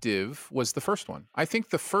effective was the first one. I think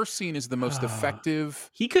the first scene is the most effective.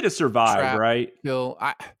 He could have survived, right?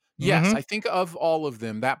 Yes, I think of all of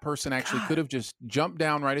them, that person actually could have just jumped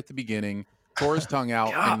down right at the beginning, tore his tongue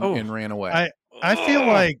out, and ran away. I feel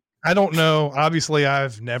like, I don't know. Obviously,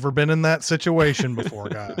 I've never been in that situation before,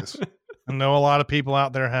 guys. I know a lot of people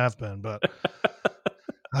out there have been, but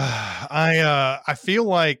I feel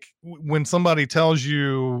like when somebody tells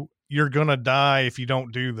you you're gonna die if you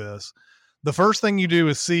don't do this, the first thing you do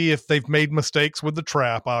is see if they've made mistakes with the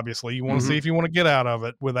trap. Obviously, you want to see if you want to get out of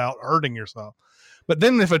it without hurting yourself. But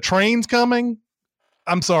then if a train's coming,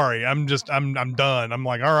 I'm sorry, I'm done. I'm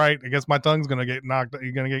like, all right, I guess my tongue's gonna get knocked.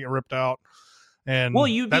 You're gonna get ripped out, and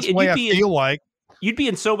that's the way I feel like. You'd be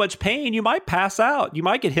in so much pain, you might pass out. You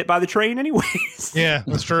might get hit by the train anyways. Yeah,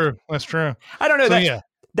 that's true. That's true. I don't know.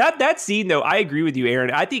 That scene, though, I agree with you,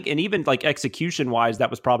 Aaron. I think, and even like execution-wise,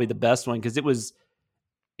 that was probably the best one, because it was,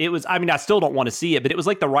 I mean, I still don't want to see it, but it was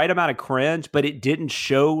like the right amount of cringe, but it didn't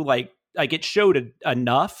show like it showed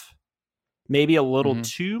enough, maybe a little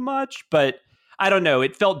too much, but I don't know.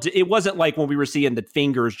 It wasn't like when we were seeing the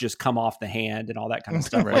fingers just come off the hand and all that kind of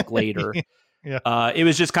stuff like later. Yeah. It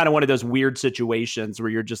was just kind of one of those weird situations where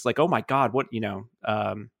you're just like, oh my God, what,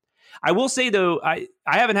 I will say though, I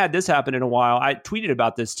haven't had this happen in a while. I tweeted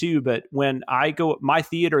about this too, but when I go, my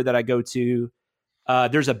theater that I go to,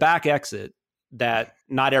 there's a back exit that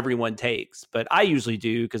not everyone takes, but I usually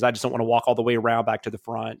do, because I just don't want to walk all the way around back to the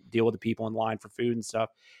front, deal with the people in line for food and stuff.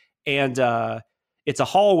 And it's a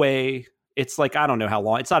hallway. It's like, I don't know how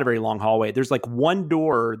long. It's not a very long hallway. There's like one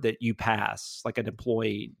door that you pass, like an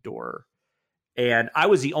employee door. And I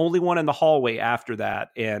was the only one in the hallway after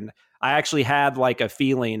that. And I actually had like a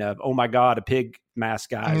feeling of, oh my God, a pig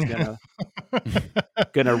mask guy is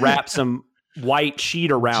gonna wrap some white sheet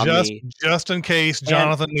around me. Just in case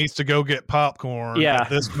Jonathan needs to go get popcorn at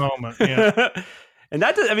this moment. Yeah. And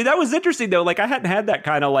that was interesting though. Like, I hadn't had that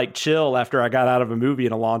kind of like chill after I got out of a movie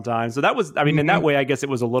in a long time. So that was, I mean, in that way, I guess it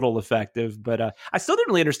was a little effective, but I still didn't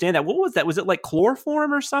really understand that. What was that? Was it like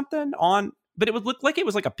chloroform or something on? But it would look like it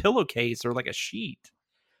was like a pillowcase or like a sheet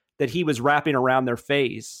that he was wrapping around their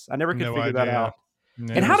face. I never could figure that out.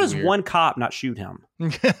 No, and how does one cop not shoot him?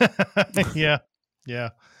 Yeah.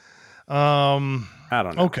 I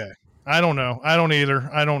don't know. Okay. I don't know. I don't either.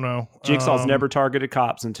 I don't know. Jigsaw's never targeted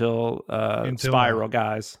cops until Spiral,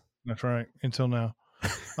 guys. That's right. Until now.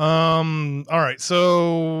 All right.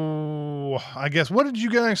 So I guess, what did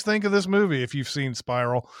you guys think of this movie? If you've seen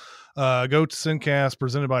Spiral, go to Sincast,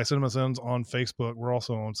 presented by CinemaSins on Facebook. We're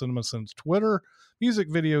also on CinemaSins Twitter, Music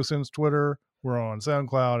Video Sins Twitter. We're on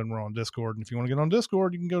SoundCloud, and we're on Discord. And if you want to get on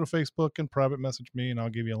Discord, you can go to Facebook and private message me, and I'll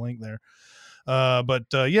give you a link there. But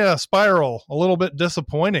Spiral, a little bit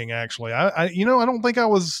disappointing, actually. I don't think I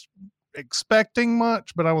was expecting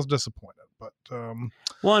much, but I was disappointed. But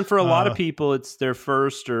well, and for a lot of people, it's their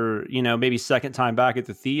first or maybe second time back at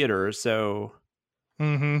the theater, so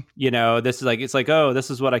this is like, it's like, oh, this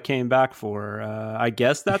is what I came back for. I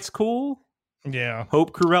guess that's cool. Yeah.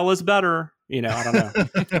 Hope Cruella's better. I don't know.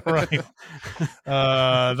 Right.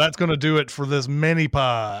 That's going to do it for this mini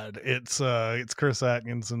pod. It's Chris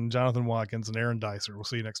Atkins and Jonathan Watkins and Aaron Dicer. We'll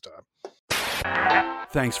see you next time.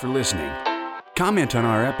 Thanks for listening. Comment on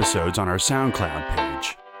our episodes on our SoundCloud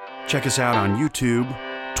page. Check us out on YouTube,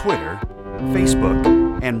 Twitter,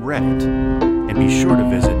 Facebook, and Reddit. And be sure to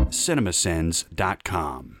visit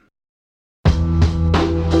cinemasins.com.